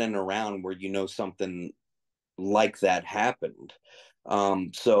being in and around where something like that happened.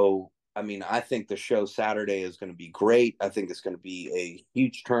 So I mean, I think the show Saturday is going to be great. I think it's going to be a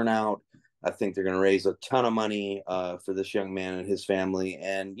huge turnout. I think they're going to raise a ton of money for this young man and his family.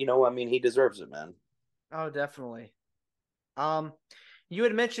 And, I mean, he deserves it, man. Oh, definitely. You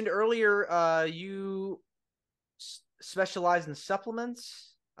had mentioned earlier you specialize in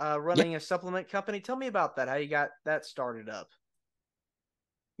supplements, running a supplement company. Tell me about that, how you got that started up.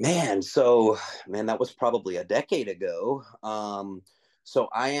 Man, that was probably a decade ago. So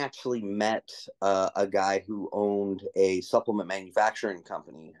I actually met a guy who owned a supplement manufacturing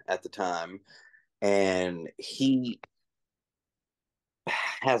company at the time, and he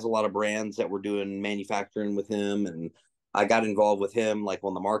has a lot of brands that were doing manufacturing with him, and I got involved with him like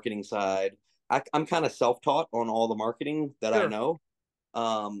on the marketing side. I'm kind of self-taught on all the marketing that I know.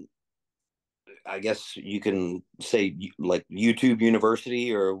 I guess you can say like YouTube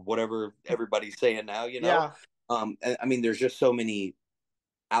University or whatever everybody's saying now, Yeah. I mean, there's just so many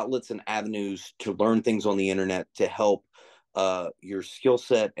outlets and avenues to learn things on the internet to help your skill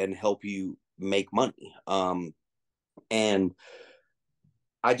set and help you make money. And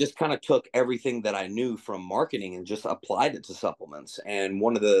I just kind of took everything that I knew from marketing and just applied it to supplements. And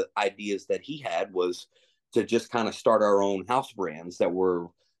one of the ideas that he had was to just kind of start our own house brands that were,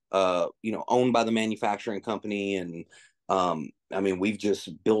 owned by the manufacturing company. And I mean, we've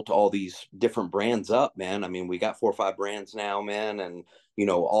just built all these different brands up, man. I mean, we got 4 or 5 brands now, man. And,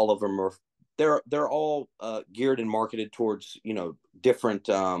 all of them are, they're all geared and marketed towards, different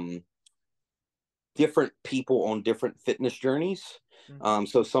people on different fitness journeys.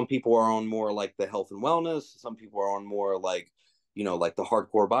 So some people are on more like the health and wellness. Some people are on more like, like the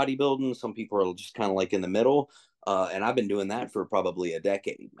hardcore bodybuilding. Some people are just kind of like in the middle. And I've been doing that for probably a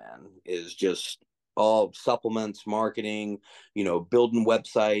decade, man, is just all supplements, marketing, building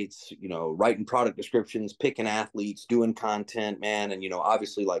websites, writing product descriptions, picking athletes, doing content, man. And,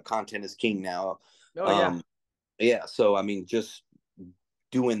 obviously like content is king now. Oh, yeah. yeah, so I mean, just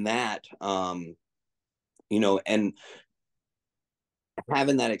doing that, and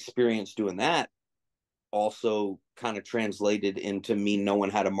having that experience doing that also kind of translated into me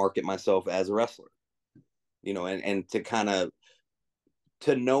knowing how to market myself as a wrestler, and to kind of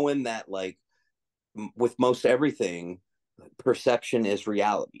to knowing that, like, with most everything, perception is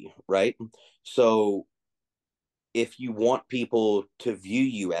reality, right? So if you want people to view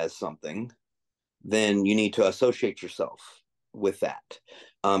you as something, then you need to associate yourself with that,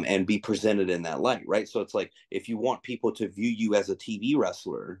 and be presented in that light, right? So it's like, if you want people to view you as a TV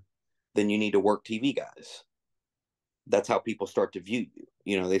wrestler, then you need to work TV guys. That's how people start to view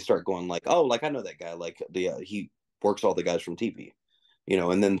you. They start going like, oh, like, I know that guy, like he works all the guys from TV,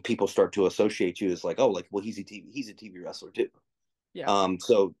 and then people start to associate you as like, oh, like, well, he's a TV wrestler too. Yeah.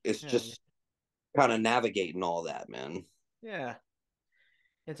 So it's Yeah. just kind of navigating all that, man. Yeah.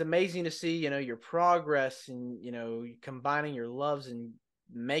 It's amazing to see, your progress and, combining your loves and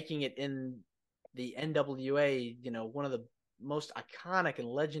making it in the NWA, one of the most iconic and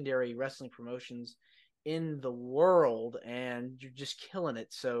legendary wrestling promotions in the world, and you're just killing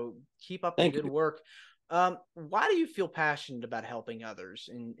it. So keep up the Thank good you. work. Why do you feel passionate about helping others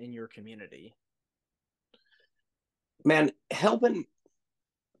in your community? Man, helping.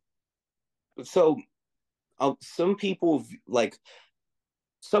 So some people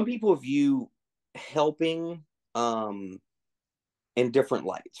view helping in different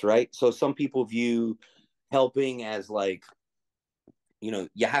lights, right? So some people view helping as like,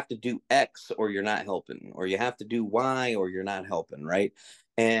 you have to do X or you're not helping, or you have to do Y or you're not helping, right?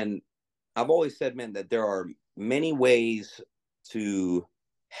 And I've always said, man, that there are many ways to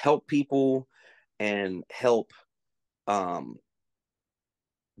help people and help um,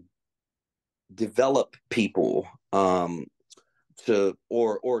 develop people, or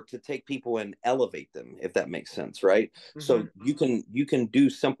to take people and elevate them, if that makes sense, right? Mm-hmm. So you can do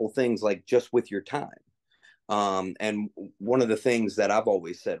simple things like just with your time. And one of the things that I've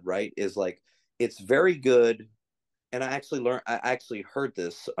always said, right, is like, it's very good. And I actually heard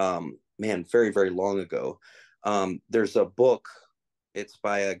this, man, very, very long ago. There's a book. It's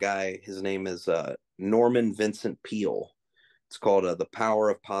by a guy. His name is Norman Vincent Peale. It's called The Power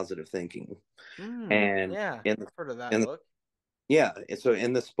of Positive Thinking. And Yeah, in I've heard of that in book. yeah, so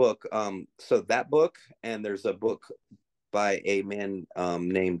in this book, so that book, and there's a book by a man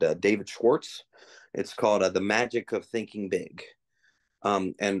named David Schwartz. It's called The Magic of Thinking Big.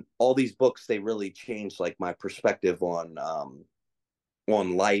 And all these books, they really changed like my perspective on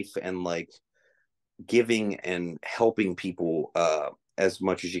life, and like giving and helping people as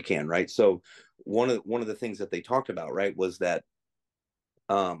much as you can, right? So one of the things that they talked about, right, was that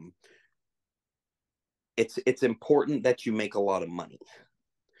um, it's important that you make a lot of money,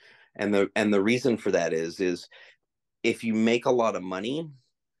 and the reason for that is if you make a lot of money,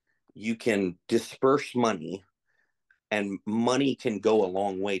 you can disperse money, and money can go a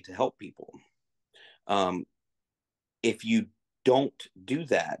long way to help people. Um, if you don't do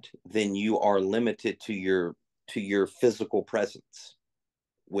that, then you are limited to your physical presence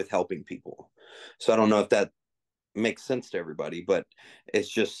with helping people. So I don't know if that makes sense to everybody, but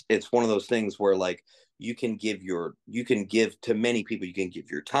it's one of those things where, like, you can give to many people. You can give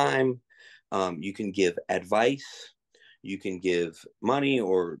your time, you can give advice, you can give money,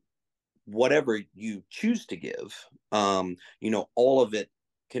 or whatever you choose to give. All of it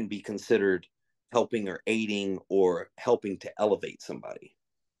can be considered helping or aiding or helping to elevate somebody.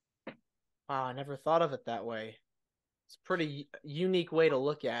 Wow, I never thought of it that way. It's a pretty unique way to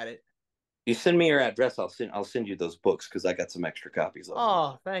look at it. You send me your address, I'll send you those books, because I got some extra copies of them.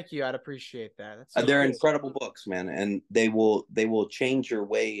 Oh, thank you. I'd appreciate that. That's so They're cool. incredible books, man, and they will change your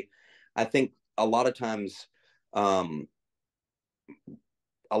way. I think um,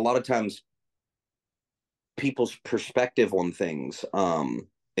 a lot of times people's perspective on things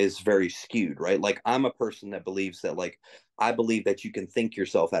is very skewed, right? Like, I'm a person that believes that, like, I believe that you can think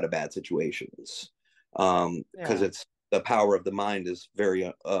yourself out of bad situations, because Yeah. it's the power of the mind is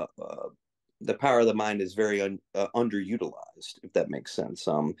very the power of the mind is very underutilized, if that makes sense.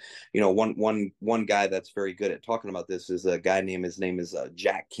 One guy that's very good at talking about this is a guy named his name is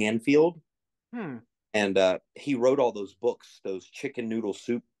Jack Canfield. Hmm. And he wrote all those books, those chicken noodle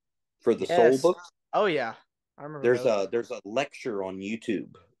soup for the soul Yes. books. Oh yeah. I remember There's those. a lecture on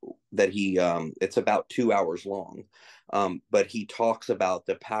YouTube that he it's about 2 hours long, but he talks about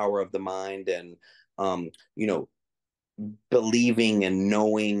the power of the mind, and um, you know believing and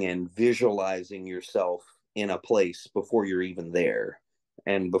knowing and visualizing yourself in a place before you're even there,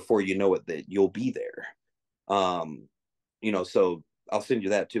 and before you know it, that you'll be there. So I'll send you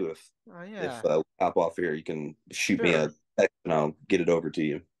that too if we hop off here. You can shoot me a text and I'll get it over to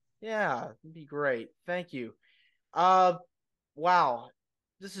you. Yeah, it'd be great. Thank you. Wow,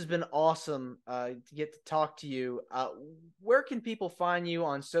 this has been awesome to get to talk to you. Where can people find you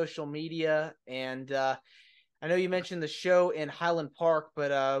on social media? And I know you mentioned the show in Highland Park,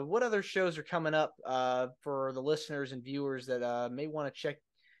 but what other shows are coming up for the listeners and viewers that may want to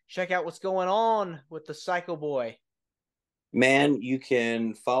check out what's going on with the Psycho Boy? Man, you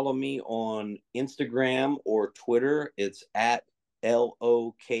can follow me on Instagram or Twitter. It's at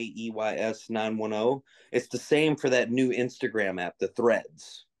LOKEYS 910. It's the same for that new Instagram app, the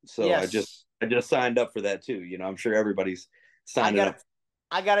Threads. So yes. I just signed up for that too. You know, I'm sure everybody's signing up.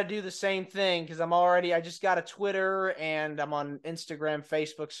 I got to do the same thing because I just got a Twitter and I'm on Instagram,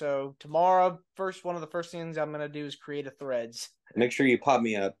 Facebook. So tomorrow, one of the first things I'm going to do is create a Threads. Make sure you pop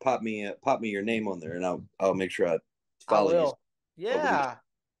me your name on there, and I'll make sure I follow you. Yeah.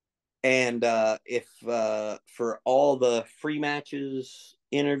 And if for all the free matches,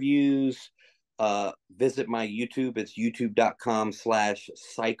 interviews, visit my YouTube. It's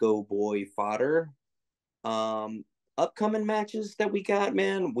youtube.com/psychoboyfodder. Upcoming matches that we got,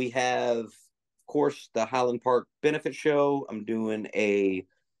 man. We have, of course, the Highland Park benefit show. I'm doing a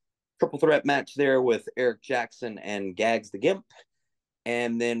triple threat match there with Eric Jackson and Gags the Gimp.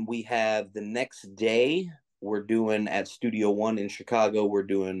 And then we have the next day, we're doing at Studio One in Chicago, we're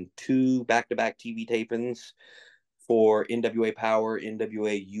doing 2 back-to-back TV tapings for NWA Power,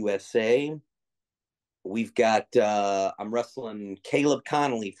 NWA USA. We've got, I'm wrestling Caleb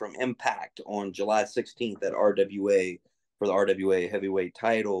Connolly from Impact on July 16th at RWA for the RWA heavyweight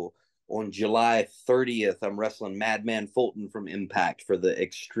title. On July 30th, I'm wrestling Madman Fulton from Impact for the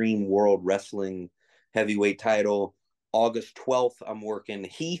Extreme World Wrestling heavyweight title. August 12th, I'm working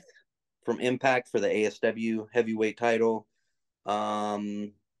Heath from Impact for the ASW heavyweight title.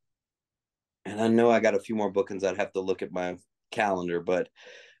 And I know I got a few more bookings. I'd have to look at my calendar, but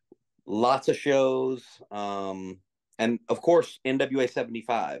lots of shows. And of course, NWA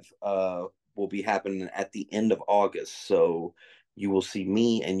 75 will be happening at the end of August. So you will see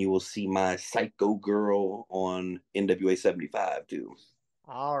me and you will see my Psycho Girl on NWA 75 too.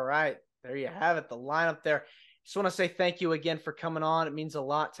 All right. There you have it. The lineup there. Just want to say thank you again for coming on. It means a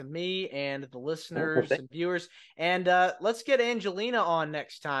lot to me and the listeners and viewers. And let's get Angelina on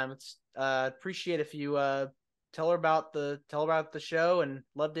next time. It's appreciate if you tell her about the show, and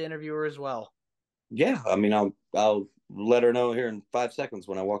love to interview her as well. Yeah, I mean, I'll let her know here in 5 seconds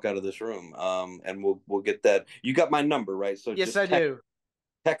when I walk out of this room. And we'll get that. You got my number, right? So yes, I do.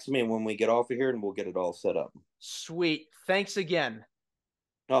 Text me when we get off of here, and we'll get it all set up. Sweet. Thanks again.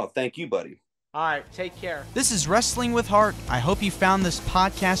 Oh, thank you, buddy. All right, take care. This is Wrestling with Heart. I hope you found this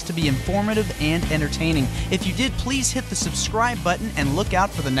podcast to be informative and entertaining. If you did, please hit the subscribe button and look out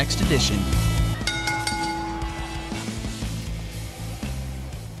for the next edition.